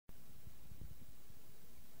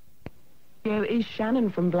studio is Shannon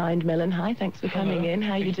from Blind Melon. Hi, thanks for coming in.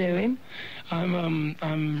 How you doing?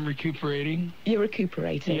 I'm recuperating. You're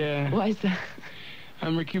recuperating? Yeah. Why is that?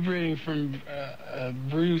 I'm recuperating from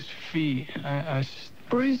bruised feet.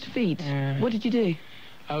 Bruised feet? Yeah. What did you do?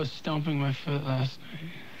 I was stomping my foot last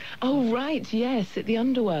night. Oh, right, yes, at the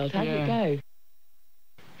Underworld. How did it go?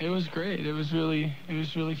 It was great. It was really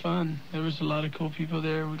fun. There was a lot of cool people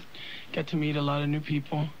there. We got to meet a lot of new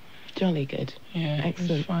people. Jolly good. Yeah,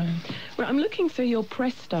 excellent. It was fun. Well, I'm looking through your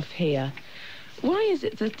press stuff here. Why is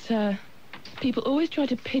it that people always try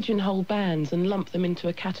to pigeonhole bands and lump them into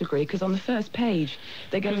a category? Because on the first page,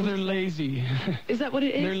 they go... Because they're lazy. Is that what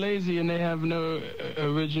it is? They're lazy and they have no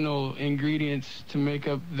original ingredients to make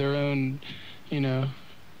up their own,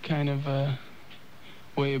 kind of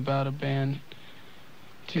way about a band.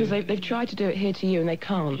 Because they've tried to do it here to you and they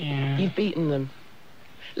can't. Yeah. You've beaten them.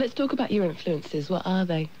 Let's talk about your influences. What are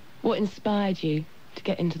they? What inspired you to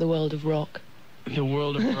get into the world of rock? The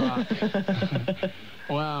world of rock.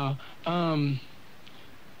 Wow. I'm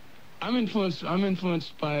influenced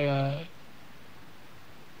by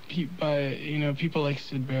people like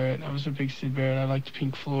Sid Barrett. I was a big Sid Barrett. I liked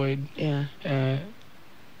Pink Floyd. Yeah.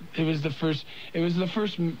 It was the first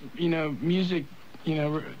music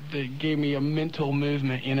that gave me a mental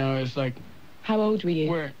movement. It's like... How old were you?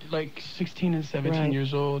 We're like 16 and 17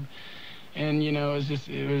 years old, and it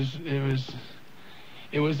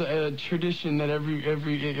was a tradition that it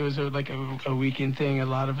was like a weekend thing. A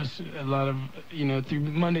lot of through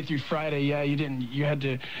Monday through Friday. Yeah, you had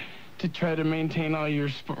to try to maintain all your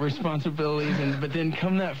responsibilities, but then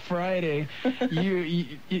come that Friday,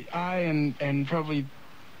 I and probably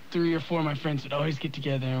 3 or 4 of my friends would always get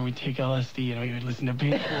together and we'd take LSD and we would listen to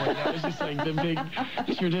Pink Floyd. That was just like the big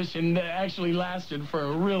tradition that actually lasted for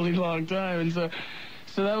a really long time. And so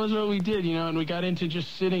that was what we did, and we got into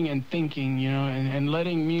just sitting and thinking, and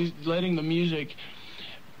letting the music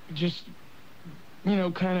just,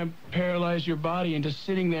 kind of paralyze your body and just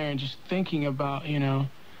sitting there and just thinking about,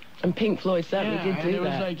 And Pink Floyd certainly did do that. And it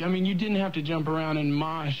was like, you didn't have to jump around and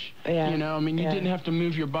mosh, you didn't have to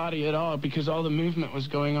move your body at all because all the movement was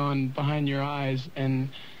going on behind your eyes, and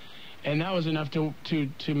that was enough to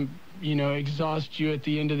exhaust you at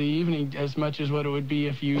the end of the evening as much as what it would be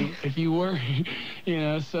if you were,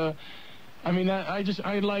 so I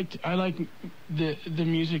liked the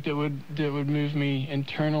music that would move me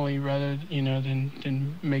internally rather,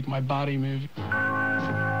 than make my body move.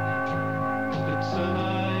 It's an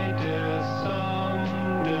idea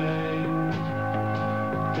someday,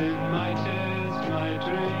 in my tears, my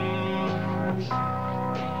dreams.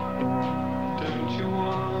 Don't you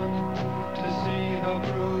want to see her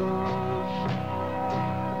proof?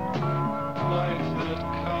 Life that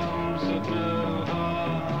comes at no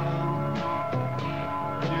harm.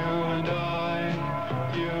 You and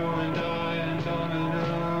I and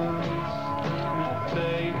dominoes,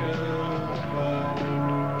 they go by.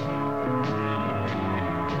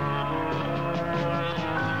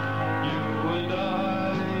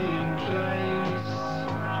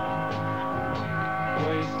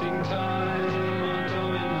 Wasting time on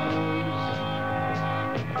dominoes.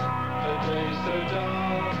 A day so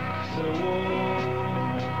dark, so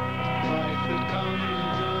warm. Life that comes with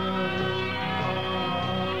no harm.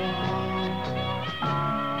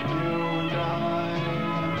 You and I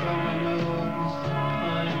and dominoes.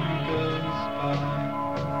 Time goes by.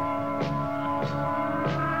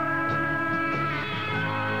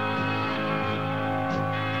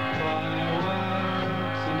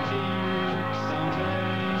 Fireworks and heat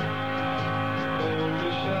someday. All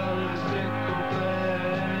the shells stick will play.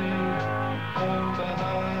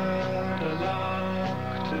 Overheard a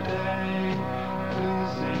lark today,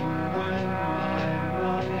 losing when my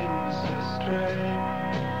mind's astray.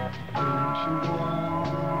 Don't you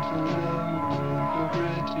want to live with your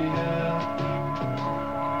pretty hair?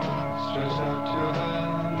 Stretch out your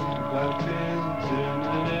hand, glad fields in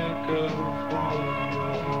an echo for your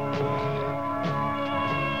way.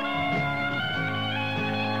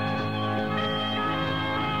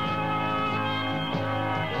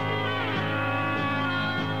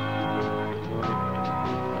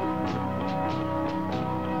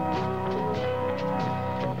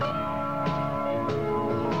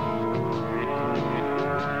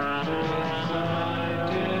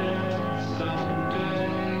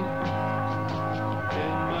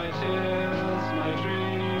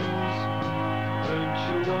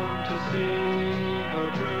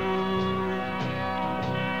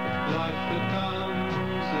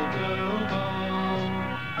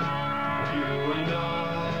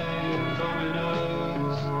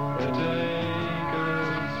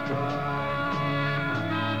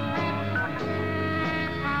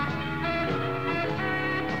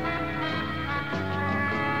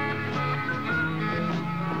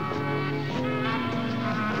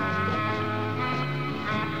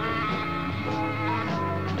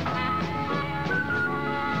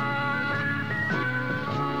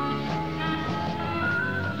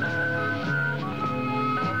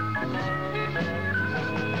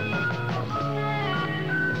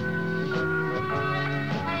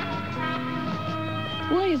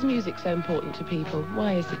 Why is music so important to people?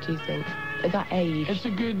 Why is it, do you think, at that age? It's a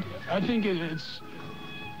good, I think it's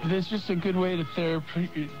just a good way to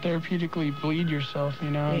therapeutically bleed yourself,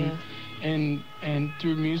 you know? Yeah. And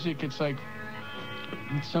through music, it's like,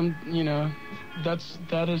 you know,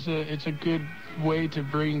 it's a good way to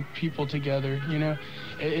bring people together, you know?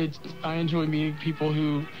 I enjoy meeting people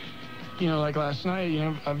who, you know, like last night, you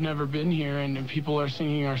know, I've never been here, and people are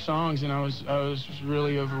singing our songs, and I was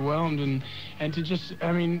really overwhelmed, and to just,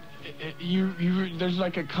 I mean, there's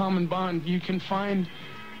like a common bond. You can find,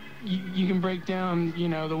 you can break down, you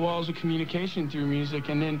know, the walls of communication through music,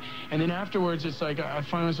 and then afterwards, it's like I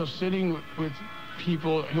find myself sitting with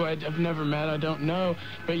people who I've never met, I don't know,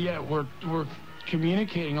 but yet we're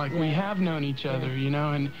communicating like we have known each other, you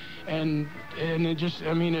know, and it just,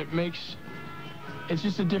 I mean, it's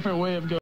just a different way of going.